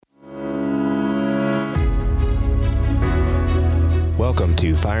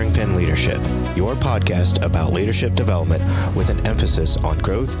to Firing Pin Leadership, your podcast about leadership development with an emphasis on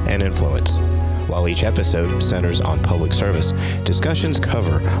growth and influence. While each episode centers on public service, discussions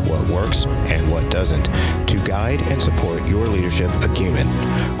cover what works and what doesn't to guide and support your leadership acumen.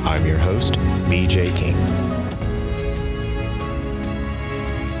 I'm your host, BJ King.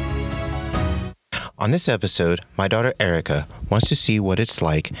 On this episode, my daughter Erica wants to see what it's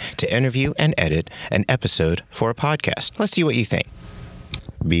like to interview and edit an episode for a podcast. Let's see what you think.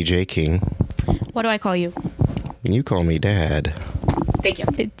 BJ King. What do I call you? You call me Dad. Thank you.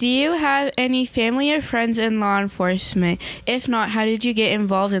 Do you have any family or friends in law enforcement? If not, how did you get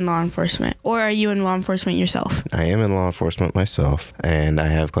involved in law enforcement? Or are you in law enforcement yourself? I am in law enforcement myself, and I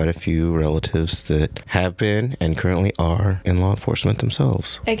have quite a few relatives that have been and currently are in law enforcement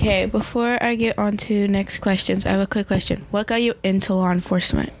themselves. Okay, before I get on to next questions, I have a quick question. What got you into law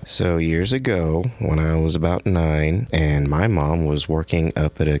enforcement? So years ago, when I was about 9, and my mom was working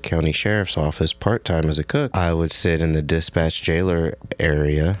up at a county sheriff's office part-time as a cook, I would sit in the dispatch jailer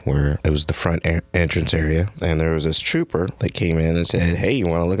area where it was the front entrance area, and there was this trooper that came in and said, "Hey, you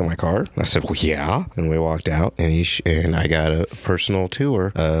want to look at my car?" I said, "Well, yeah." And we walked out, and I got a personal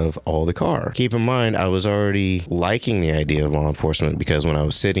tour of all the car. Keep in mind, I was already liking the idea of law enforcement because when I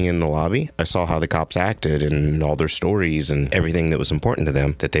was sitting in the lobby, I saw how the cops acted and all their stories and everything that was important to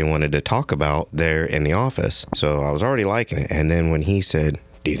them that they wanted to talk about there in the office. So I was already liking it. And then when he said,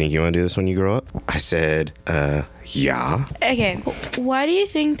 "Do you think you want to do this when you grow up?" I said, yeah. Okay, why do you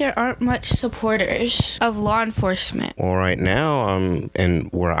think there aren't much supporters of law enforcement? Well, right now, and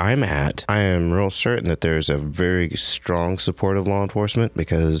where I'm at, I am real certain that there's a very strong support of law enforcement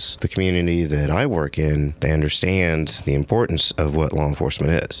because the community that I work in, they understand the importance of what law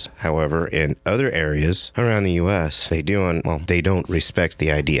enforcement is. However, in other areas around the U.S., they don't respect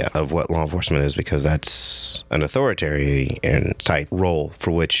the idea of what law enforcement is because that's an authoritarian type role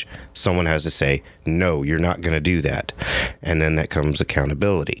for which someone has to say, "No, you're not going to do that." And then that comes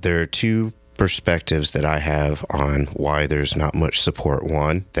accountability. There are two perspectives that I have on why there's not much support.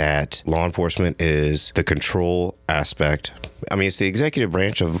 One, that law enforcement is the control aspect. I mean, it's the executive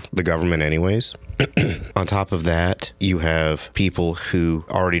branch of the government anyways. On top of that, you have people who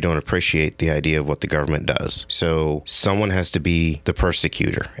already don't appreciate the idea of what the government does. So someone has to be the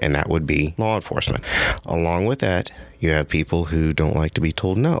persecutor, and that would be law enforcement. Along with that, you have people who don't like to be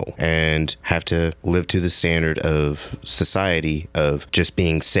told no and have to live to the standard of society of just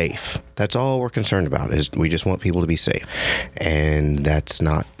being safe. That's all we're concerned about, is we just want people to be safe. And that's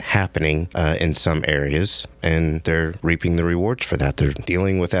not happening in some areas, and they're reaping the rewards for that. They're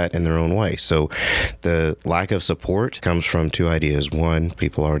dealing with that in their own way. So the lack of support comes from two ideas. One,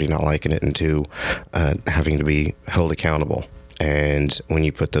 people already not liking it, and two, having to be held accountable. And when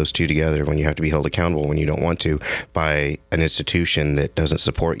you put those two together, when you have to be held accountable when you don't want to by an institution that doesn't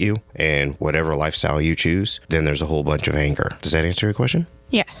support you and whatever lifestyle you choose, then there's a whole bunch of anger. Does that answer your question?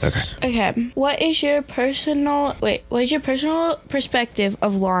 Yes. Okay. What is your personal perspective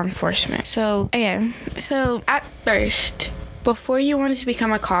of law enforcement? So at first, before you wanted to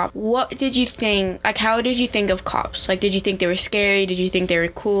become a cop, what did you think, how did you think of cops? Did you think they were scary? Did you think they were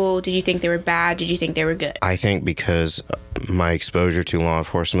cool? Did you think they were bad? Did you think they were good? I think because my exposure to law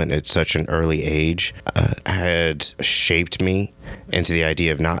enforcement at such an early age had shaped me into the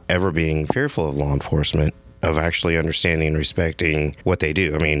idea of not ever being fearful of law enforcement, of actually understanding and respecting what they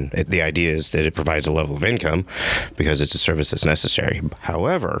do. I mean, the idea is that it provides a level of income because it's a service that's necessary.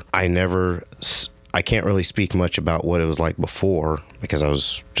 However, I can't really speak much about what it was like before because I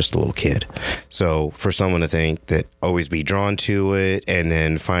was just a little kid. So for someone to think that always be drawn to it, and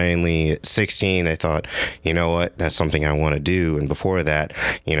then finally at 16 they thought, you know what, that's something I want to do, and before that,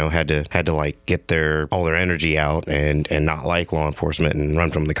 had to get all their energy out and not like law enforcement and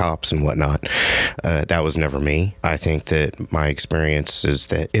run from the cops and whatnot. That was never me. I think that my experience is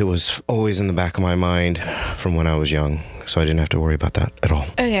that it was always in the back of my mind from when I was young. So I didn't have to worry about that at all.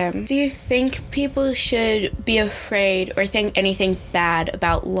 Okay. Do you think people should be afraid or think anything bad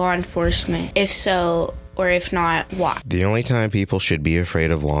about law enforcement? If so, or if not, why? The only time people should be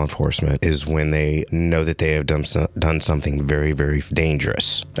afraid of law enforcement is when they know that they have done something very, very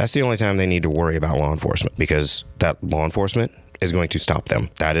dangerous. That's the only time they need to worry about law enforcement, because that law enforcement is going to stop them.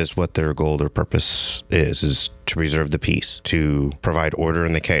 That is what their goal, their purpose is to preserve the peace, to provide order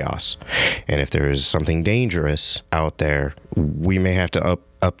in the chaos. And if there is something dangerous out there, we may have to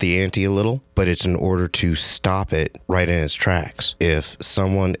up the ante a little, but it's in order to stop it right in its tracks. If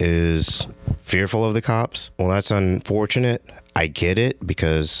someone is fearful of the cops, well, that's unfortunate. I get it,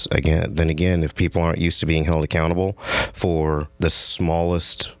 because again, if people aren't used to being held accountable for the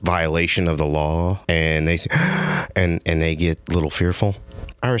smallest violation of the law, and they and they get a little fearful,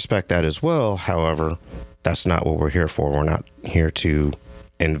 I respect that as well. However, that's not what we're here for. We're not here to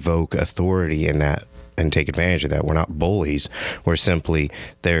invoke authority in that and take advantage of that. We're not bullies. We're simply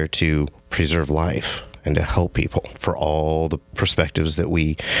there to preserve life and to help people for all the perspectives that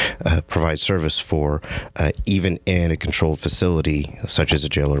we provide service for, even in a controlled facility such as a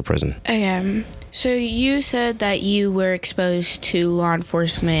jail or prison. Okay. So you said that you were exposed to law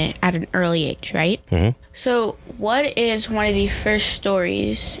enforcement at an early age, right? Mm-hmm. So what is one of the first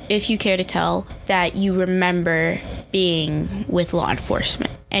stories, if you care to tell, that you remember being with law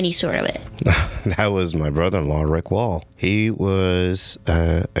enforcement? Any sort of it. That was my brother-in-law, Rick Wall. He was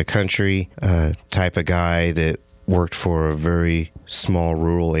a country type of guy that worked for a very small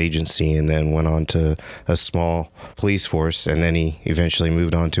rural agency and then went on to a small police force, and then he eventually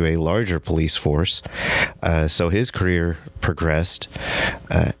moved on to a larger police force. So his career progressed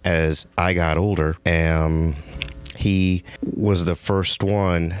as I got older. He was the first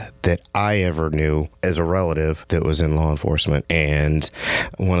one that I ever knew as a relative that was in law enforcement. And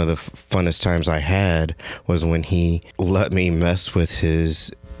one of the funnest times I had was when he let me mess with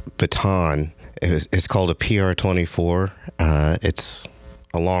his baton. It's called a PR-24. It's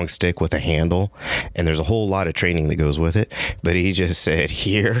a long stick with a handle, and there's a whole lot of training that goes with it. But he just said,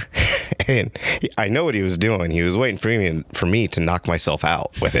 here, and I know what he was doing. He was waiting for me to knock myself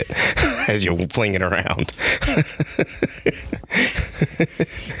out with it as you fling it around.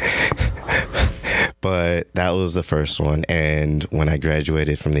 But that was the first one. And when I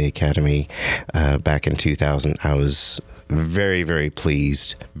graduated from the academy back in 2000, I was very, very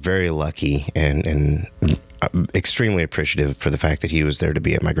pleased, very lucky, and extremely appreciative for the fact that he was there to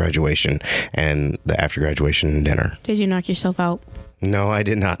be at my graduation and the after graduation dinner. Did you knock yourself out? No, I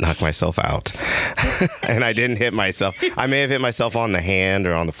did not knock myself out. And I didn't hit myself. I may have hit myself on the hand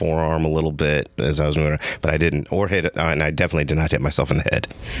or on the forearm a little bit as I was moving, but I didn't, or hit it, and I definitely did not hit myself in the head.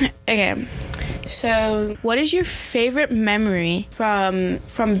 Okay. So, what is your favorite memory from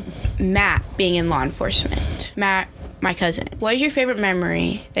Matt being in law enforcement? Matt, my cousin. What is your favorite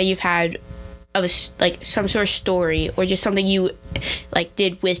memory that you've had of some sort of story or just something you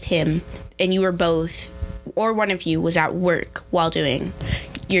did with him and you were both, or one of you was at work while doing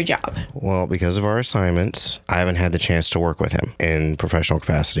your job? Well, because of our assignments, I haven't had the chance to work with him in professional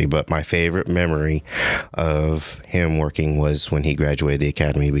capacity, but my favorite memory of him working was when he graduated the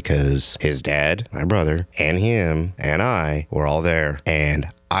academy, because his dad, my brother, and him and I were all there, and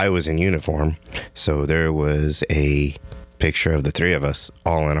I was in uniform. So there was a picture of the three of us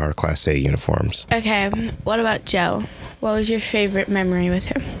all in our Class A uniforms. Okay, what about Joe? What was your favorite memory with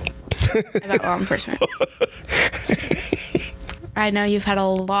him about law enforcement? I know you've had a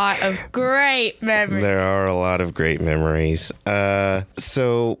lot of great memories. There are a lot of great memories.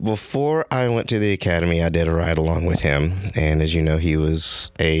 So before I went to the academy, I did a ride along with him. And as you know, he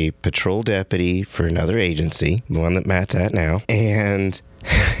was a patrol deputy for another agency, the one that Matt's at now. And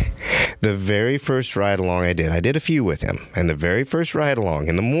the very first ride along I did a few with him. And the very first ride along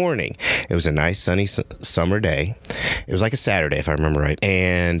in the morning, it was a nice sunny summer day. It was like a Saturday, if I remember right.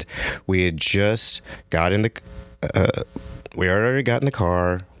 And we had just got in the... we already got in the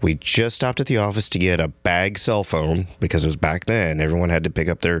car. We just stopped at the office to get a bag cell phone, because it was back then. Everyone had to pick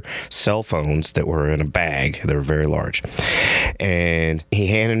up their cell phones that were in a bag. They were very large. And he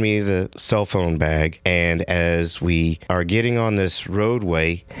handed me the cell phone bag. And as we are getting on this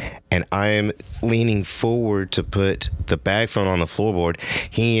roadway and I am leaning forward to put the bag phone on the floorboard,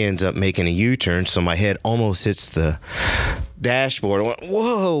 he ends up making a U-turn. So my head almost hits the dashboard. I went,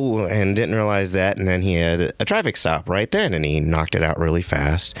 whoa, and didn't realize that. And then he had a traffic stop right then, and he knocked it out really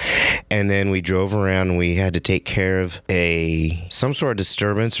fast. And then we drove around, and we had to take care of some sort of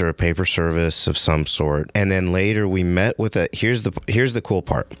disturbance or a paper service of some sort. And then later we met with here's the cool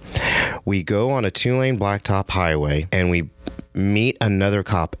part. We go on a 2-lane blacktop highway, and we meet another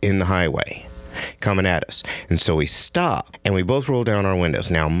cop in the highway coming at us. And so we stop and we both roll down our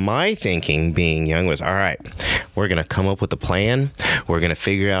windows. Now, my thinking, being young, was, all right, we're going to come up with a plan. We're going to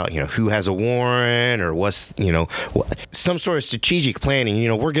figure out, who has a warrant or what's, some sort of strategic planning.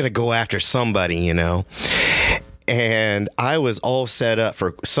 We're going to go after somebody, And I was all set up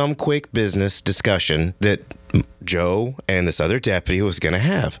for some quick business discussion that Joe and this other deputy was going to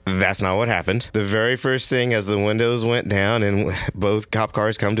have. That's not what happened. The very first thing, as the windows went down and both cop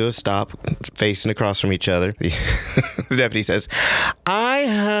cars come to a stop facing across from each other, the deputy says, "I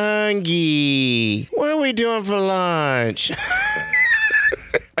hungry. What are we doing for lunch?"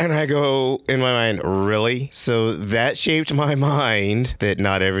 And I go in my mind, really? So that shaped my mind that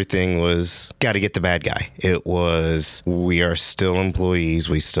not everything was got to get the bad guy. It was, we are still employees.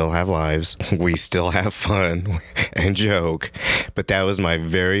 We still have lives. We still have fun and joke. But that was my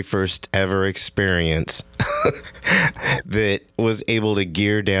very first ever experience that was able to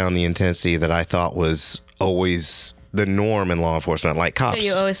gear down the intensity that I thought was always the norm in law enforcement, like cops. So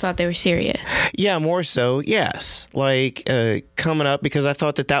you always thought they were serious? Yeah, more so, yes. Like coming up, because I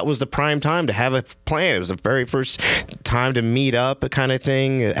thought that was the prime time to have a plan. It was the very first time to meet up, kind of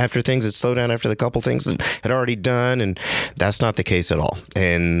thing, after things had slowed down, after the couple things that had already done, and that's not the case at all.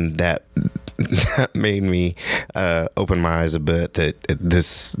 And that made me open my eyes a bit that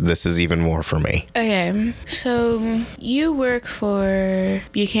this is even more for me. Okay, so you work for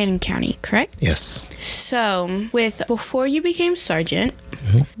Buchanan County, correct? Yes. So, before you became sergeant,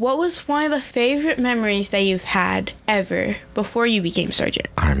 what was one of the favorite memories that you've had ever before you became sergeant?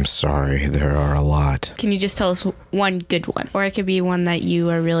 I'm sorry, there are a lot. Can you just tell us one good one? Or it could be one that you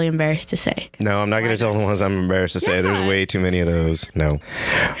are really embarrassed to say. No, I'm not going to tell the ones I'm embarrassed to say. Yeah. There's way too many of those. No.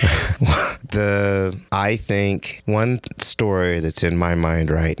 I think one story that's in my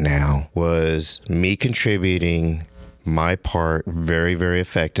mind right now was me contributing my part very, very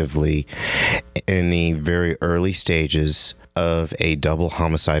effectively in the very early stages of a double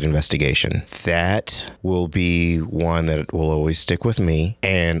homicide investigation. That will be one that will always stick with me,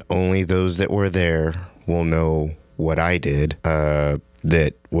 and only those that were there will know what I did.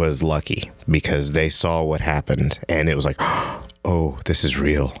 That was lucky because they saw what happened, and it was like, oh, this is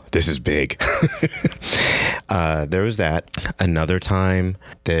real. This is big. There was that. Another time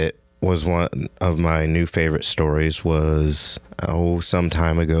that was one of my new favorite stories was, some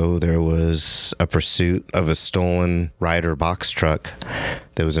time ago, there was a pursuit of a stolen Ryder box truck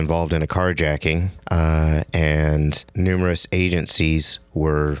that was involved in a carjacking, and numerous agencies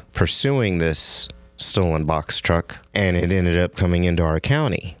were pursuing this stolen box truck, and it ended up coming into our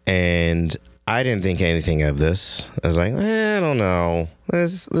county. And I didn't think anything of this. I was like, I don't know.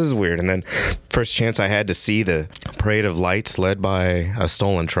 This is weird. And then first chance I had to see the parade of lights led by a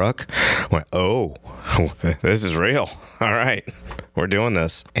stolen truck, I went, oh, this is real. All right, we're doing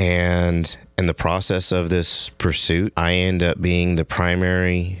this. And in the process of this pursuit, I end up being the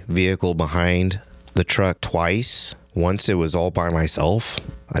primary vehicle behind the truck twice. Once it was all by myself.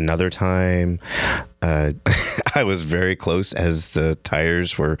 Another time, I was very close as the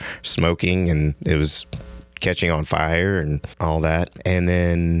tires were smoking and it was catching on fire and all that. And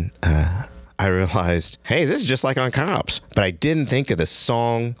then I realized, hey, this is just like on Cops. But I didn't think of the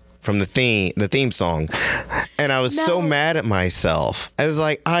song from the theme song. And I was so mad at myself. I was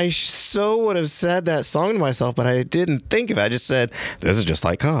like, I so would have said that song to myself, but I didn't think of it. I just said, this is just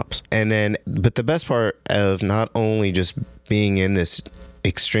like Cops. And then, but the best part of not only just being in this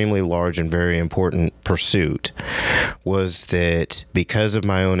extremely large and very important pursuit was that because of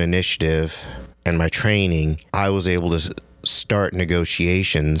my own initiative and my training, I was able to start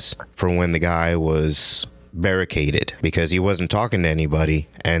negotiations for when the guy was barricaded because he wasn't talking to anybody,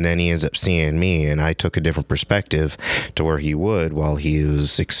 and then he ends up seeing me, and I took a different perspective to where he would while he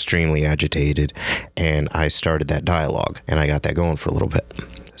was extremely agitated, and I started that dialogue and I got that going for a little bit.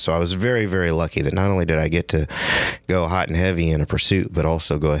 So I was very, very lucky that not only did I get to go hot and heavy in a pursuit, but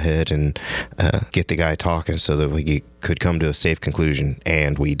also go ahead and get the guy talking so that we could come to a safe conclusion.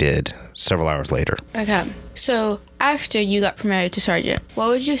 And we did several hours later. Okay. So after you got promoted to sergeant, what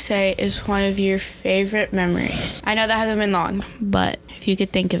would you say is one of your favorite memories? I know that hasn't been long, but if you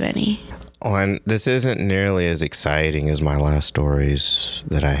could think of any. Oh, and this isn't nearly as exciting as my last stories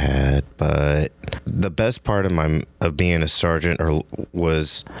that I had, but the best part of being a sergeant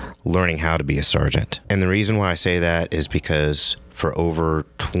was learning how to be a sergeant. And the reason why I say that is because for over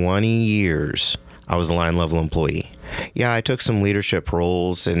 20 years, I was a line level employee. Yeah, I took some leadership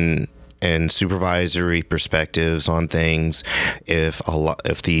roles and supervisory perspectives on things. If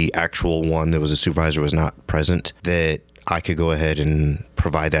the actual one that was a supervisor was not present, that I could go ahead and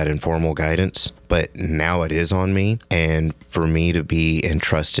provide that informal guidance, but now it is on me. And for me to be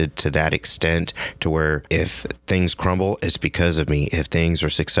entrusted to that extent to where if things crumble, it's because of me. If things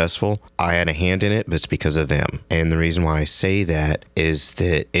are successful, I had a hand in it, but it's because of them. And the reason why I say that is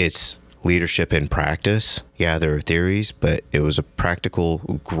that it's leadership in practice. Yeah, there are theories, but it was a practical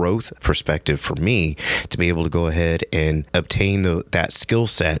growth perspective for me to be able to go ahead and obtain that skill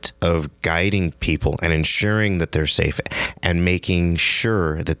set of guiding people and ensuring that they're safe and making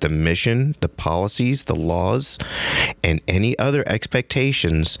sure that the mission, the policies, the laws, and any other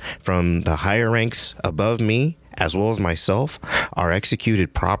expectations from the higher ranks above me as well as myself, are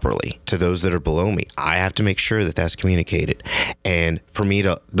executed properly to those that are below me. I have to make sure that that's communicated. And for me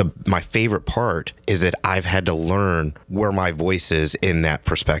my favorite part is that I've had to learn where my voice is in that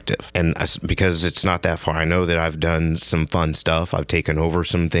perspective. And because it's not that far, I know that I've done some fun stuff. I've taken over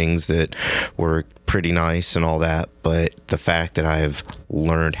some things that were pretty nice and all that. But the fact that I've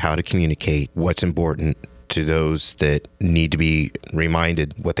learned how to communicate what's important to those that need to be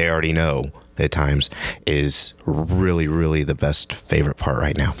reminded what they already know at times is really, really the best favorite part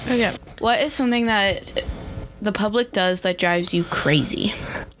right now. Okay. What is something that the public does that drives you crazy?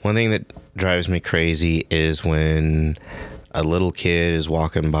 One thing that drives me crazy is when a little kid is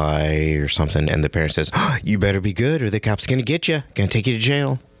walking by or something and the parent says, "Oh, you better be good or the cop's going to get you, going to take you to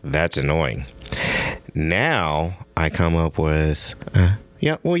jail." That's annoying. Now I come up with,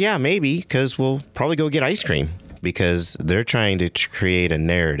 yeah, maybe, because we'll probably go get ice cream, because they're trying to create a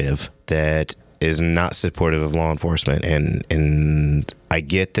narrative that is not supportive of law enforcement. And I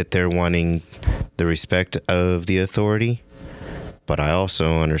get that they're wanting the respect of the authority, but I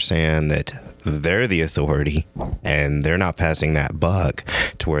also understand that they're the authority and they're not passing that buck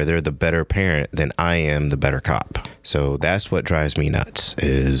to where they're the better parent than I am the better cop. So that's what drives me nuts,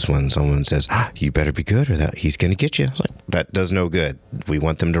 is when someone says, "You better be good or that he's going to get you." Like, that does no good. We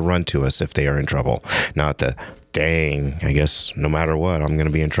want them to run to us if they are in trouble, not the, "Dang, I guess no matter what, I'm going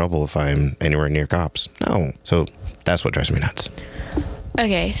to be in trouble if I'm anywhere near cops." No. So that's what drives me nuts.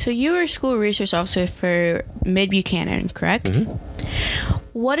 Okay, so you were a school resource officer for Mid-Buchanan, correct? Mm-hmm.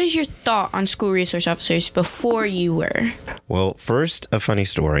 What is your thought on school resource officers before you were? Well, first, a funny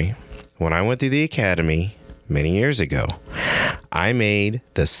story. When I went through the academy many years ago, I made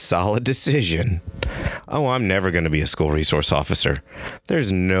the solid decision, I'm never going to be a school resource officer.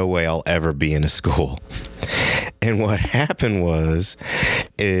 There's no way I'll ever be in a school. And what happened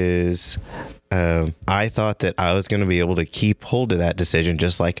is I thought that I was going to be able to keep hold of that decision,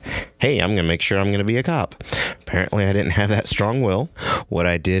 just like, hey, I'm going to make sure I'm going to be a cop. Apparently, I didn't have that strong will. What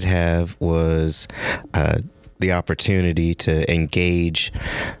I did have was the opportunity to engage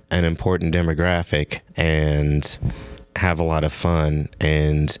an important demographic and have a lot of fun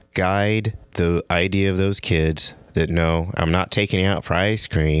and guide the idea of those kids that, no, I'm not taking you out for ice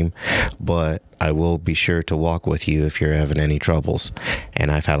cream, but I will be sure to walk with you if you're having any troubles.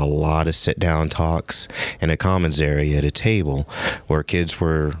 And I've had a lot of sit-down talks in a commons area at a table where kids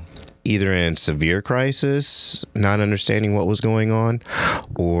were either in severe crisis, not understanding what was going on,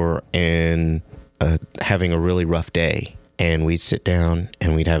 or in having a really rough day. And we'd sit down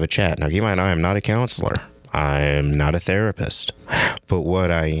and we'd have a chat. Now, keep in mind, I am not a counselor. I'm not a therapist, but what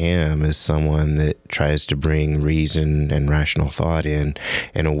I am is someone that tries to bring reason and rational thought in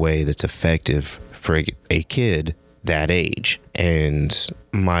a way that's effective for a kid that age. And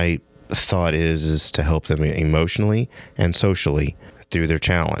my thought is to help them emotionally and socially through their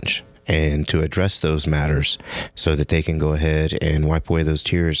challenge, and to address those matters so that they can go ahead and wipe away those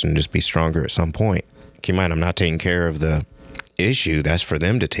tears and just be stronger at some point. Keep in mind, I'm not taking care of the issue. That's for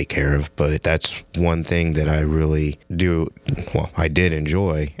them to take care of, but that's one thing that I really I did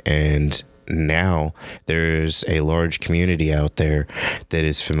enjoy. And now there's a large community out there that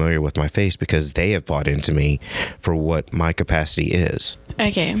is familiar with my face because they have bought into me for what my capacity is.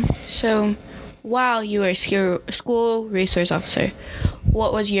 Okay, so while you were a school resource officer,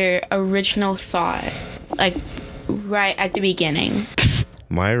 what was your original thought, like right at the beginning?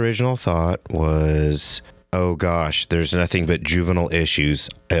 My original thought was, oh gosh, there's nothing but juvenile issues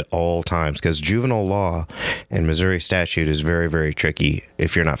at all times, because juvenile law and Missouri statute is very, very tricky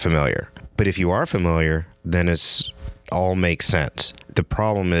if you're not familiar. But if you are familiar, then it's all makes sense. The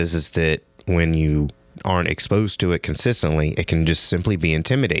problem is that when you aren't exposed to it consistently, it can just simply be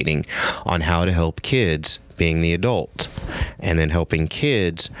intimidating on how to help kids being the adult. And then helping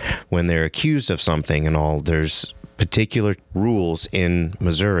kids when they're accused of something and all, there's particular rules in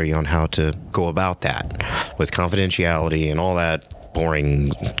Missouri on how to go about that with confidentiality and all that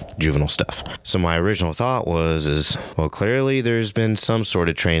boring juvenile stuff. So my original thought was, clearly there's been some sort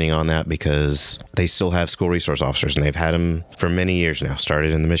of training on that, because they still have school resource officers and they've had them for many years now,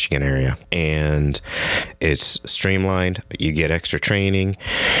 started in the Michigan area, and it's streamlined. You get extra training.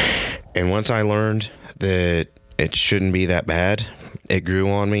 And once I learned that it shouldn't be that bad, it grew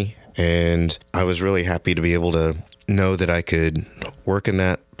on me. And I was really happy to be able to know that I could work in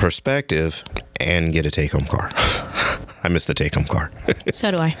that perspective and get a take-home car. I miss the take-home car.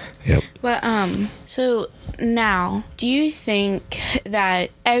 So do I. Yep. But so now, do you think that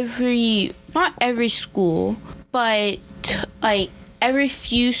not every school, but like every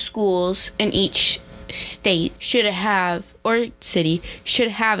few schools in each state should have, or city should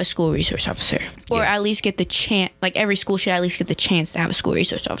have a school resource officer, or Yes. at least get the chance. Like every school should at least get the chance to have a school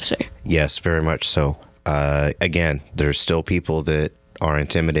resource officer. Yes, very much so. Again, there's still people that are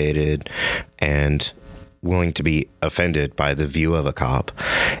intimidated and willing to be offended by the view of a cop.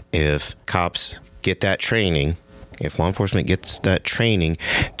 If cops get that training, if law enforcement gets that training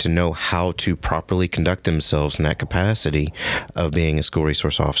to know how to properly conduct themselves in that capacity of being a school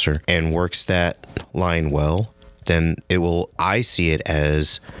resource officer and works that line well, then I see it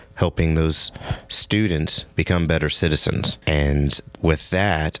as helping those students become better citizens. And with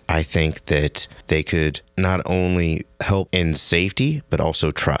that, I think that they could not only help in safety, but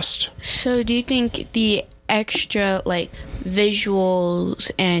also trust. So do you think the extra visuals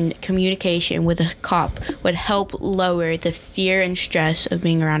and communication with a cop would help lower the fear and stress of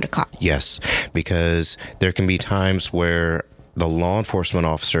being around a cop? Yes, because there can be times where the law enforcement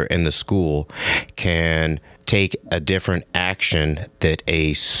officer in the school can take a different action that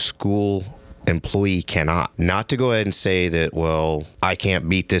a school employee cannot. Not to go ahead and say that, well, I can't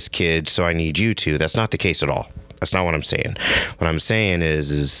beat this kid, so I need you to. That's not the case at all. That's not what I'm saying. What I'm saying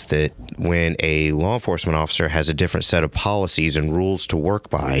is that when a law enforcement officer has a different set of policies and rules to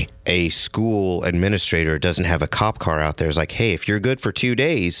work by, a school administrator doesn't have a cop car out there. It's like, hey, if you're good for 2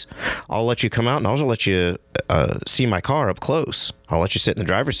 days, I'll let you come out and I'll let you see my car up close. I'll let you sit in the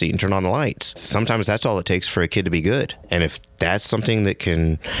driver's seat and turn on the lights. Sometimes that's all it takes for a kid to be good. And if that's something that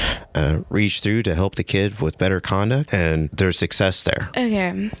can reach through to help the kid with better conduct, and there's success there.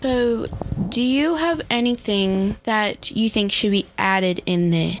 Okay, so do you have anything that you think should be added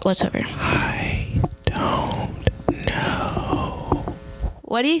in the whatsoever? I don't know.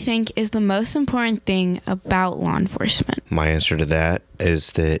 What do you think is the most important thing about law enforcement? My answer to that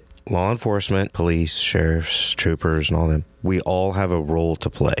is that law enforcement, police, sheriffs, troopers, and all them, we all have a role to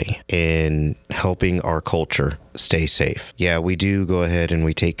play in helping our culture stay safe. Yeah, we do go ahead and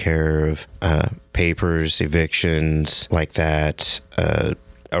we take care of papers, evictions, like that,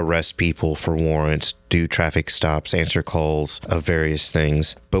 arrest people for warrants, do traffic stops, answer calls of various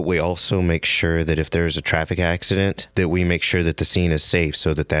things. But we also make sure that if there's a traffic accident, that we make sure that the scene is safe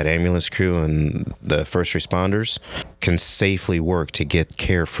so that that ambulance crew and the first responders can safely work to get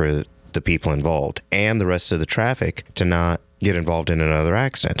care for the people involved and the rest of the traffic to not get involved in another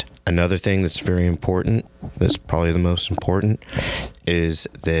accident. Another thing that's very important, that's probably the most important, is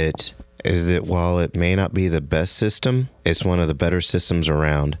that while it may not be the best system, it's one of the better systems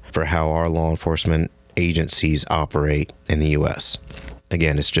around for how our law enforcement agencies operate in the U.S.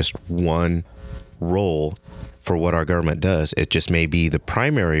 Again, it's just one role for what our government does. It just may be the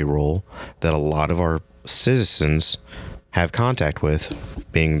primary role that a lot of our citizens have contact with,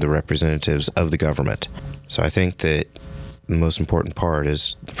 being the representatives of the government. So I think that the most important part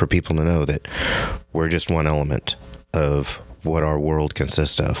is for people to know that we're just one element of what our world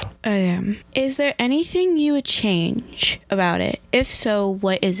consists of. Is there anything you would change about it? If so,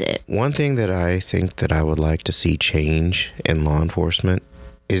 what is it? One thing that I think that I would like to see change in law enforcement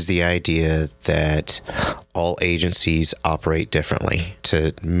is the idea that all agencies operate differently,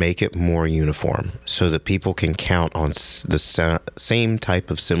 to make it more uniform so that people can count on the same type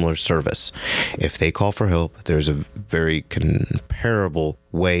of similar service. If they call for help, there's a very comparable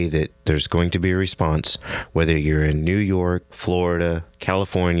way that there's going to be a response, whether you're in New York, Florida,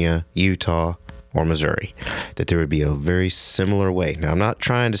 California, Utah, or Missouri, that there would be a very similar way. Now, I'm not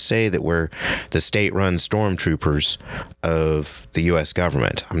trying to say that we're the state-run stormtroopers of the U.S.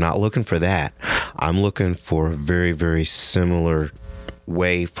 government. I'm not looking for that. I'm looking for a very, very similar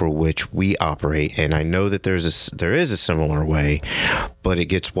way for which we operate. And I know that there is a similar way, but it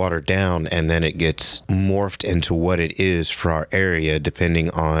gets watered down and then it gets morphed into what it is for our area, depending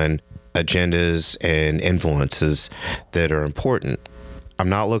on agendas and influences that are important. I'm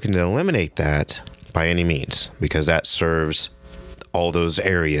not looking to eliminate that by any means, because that serves all those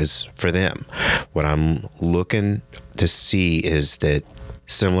areas for them. What I'm looking to see is that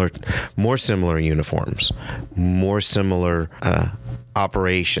more similar uniforms, more similar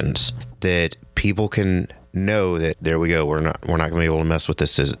operations, that people can know that there we go. We're not going to be able to mess with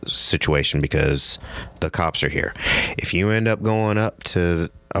this situation because the cops are here. If you end up going up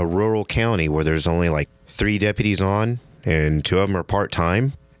to a rural county where there's only like 3 deputies on, and 2 of them are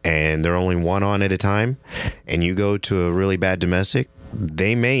part-time, and they're only 1 on at a time, and you go to a really bad domestic,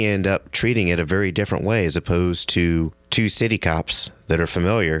 they may end up treating it a very different way as opposed to 2 city cops that are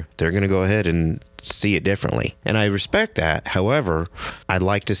familiar. They're going to go ahead and see it differently. And I respect that. However, I'd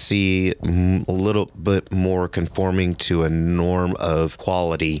like to see a little bit more conforming to a norm of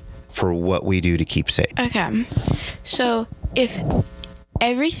quality for what we do to keep safe. Okay. So if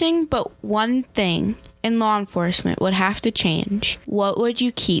everything but one thing in law enforcement would have to change, what would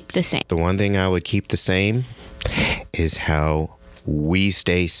you keep the same? The one thing I would keep the same is how we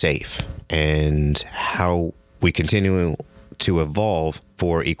stay safe and how we continue to evolve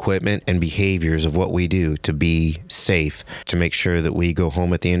for equipment and behaviors of what we do to be safe, to make sure that we go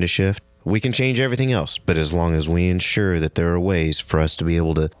home at the end of shift. We can change everything else, but as long as we ensure that there are ways for us to be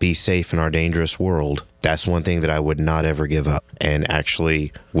able to be safe in our dangerous world, that's one thing that I would not ever give up and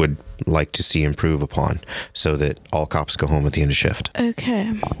actually would like to see improve upon so that all cops go home at the end of shift. Okay.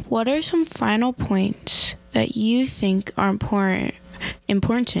 What are some final points that you think are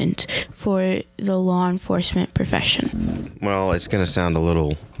important for the law enforcement profession? Well, it's going to sound a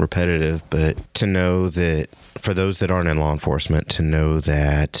little repetitive, but to know that for those that aren't in law enforcement, to know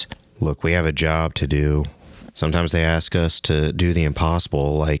that, look, we have a job to do. Sometimes they ask us to do the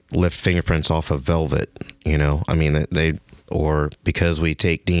impossible, like lift fingerprints off of velvet, or because we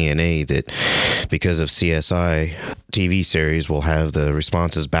take DNA, that because of CSI TV series, we'll have the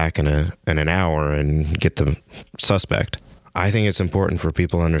responses back in an hour and get the suspect. I think it's important for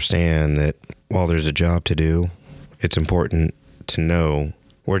people to understand that while there's a job to do, it's important to know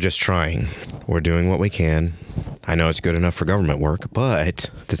we're just trying. We're doing what we can. I know it's good enough for government work, but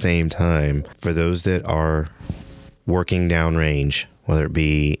at the same time, for those that are working downrange, whether it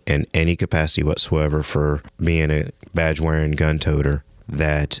be in any capacity whatsoever for being a badge-wearing gun toter,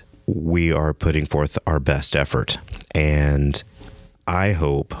 that we are putting forth our best effort. And I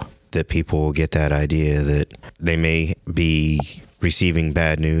hope that people will get that idea that they may be receiving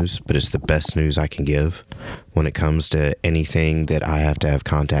bad news, but it's the best news I can give when it comes to anything that I have to have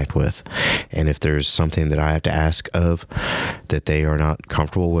contact with. And if there's something that I have to ask of that they are not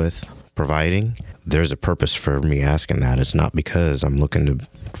comfortable with providing, there's a purpose for me asking that. It's not because I'm looking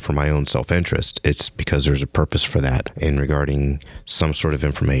for my own self-interest. It's because there's a purpose for that in regarding some sort of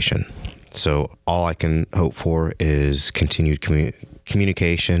information. So all I can hope for is continued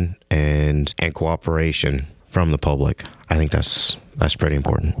communication and cooperation from the public. I think that's pretty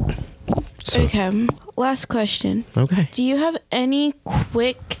important. So. Okay. Last question. Okay. Do you have any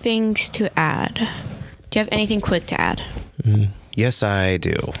quick things to add? Do you have anything quick to add? Yes, I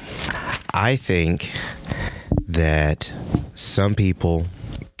do. I think that some people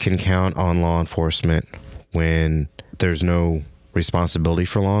can count on law enforcement when there's no responsibility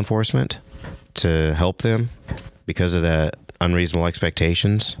for law enforcement to help them because of that unreasonable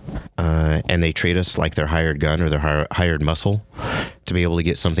expectations, and they treat us like their hired gun or their hired muscle to be able to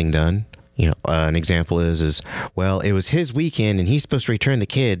get something done. An example is, well, it was his weekend and he's supposed to return the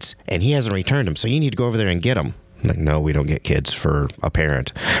kids and he hasn't returned them, so you need to go over there and get them. Like, no, we don't get kids for a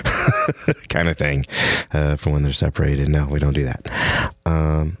parent kind of thing for when they're separated. No, we don't do that.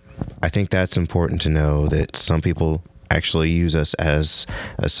 I think that's important to know that some people actually use us as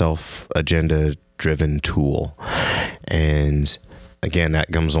a self-agenda driven tool. And again,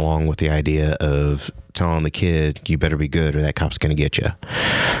 that comes along with the idea of telling the kid, you better be good or that cop's going to get you.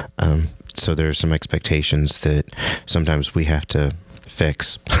 So there's some expectations that sometimes we have to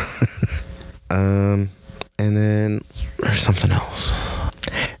fix. And then there's something else.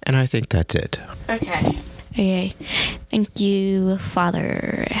 And I think that's it. Okay. Thank you,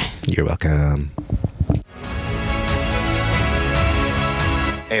 Father. You're welcome.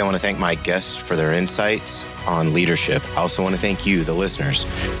 Hey, I want to thank my guests for their insights on leadership. I also want to thank you, the listeners.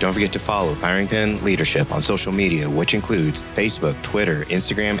 Don't forget to follow Firing Pin Leadership on social media, which includes Facebook, Twitter,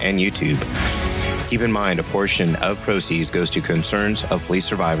 Instagram, and YouTube. Keep in mind, a portion of proceeds goes to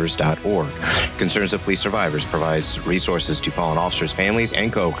concernsofpolicesurvivors.org. Concerns of Police Survivors provides resources to fallen officers' families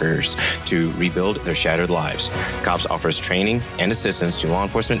and coworkers to rebuild their shattered lives. COPS offers training and assistance to law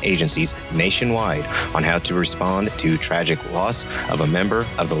enforcement agencies nationwide on how to respond to tragic loss of a member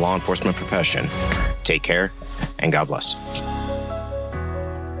of the law enforcement profession. Take care, and God bless.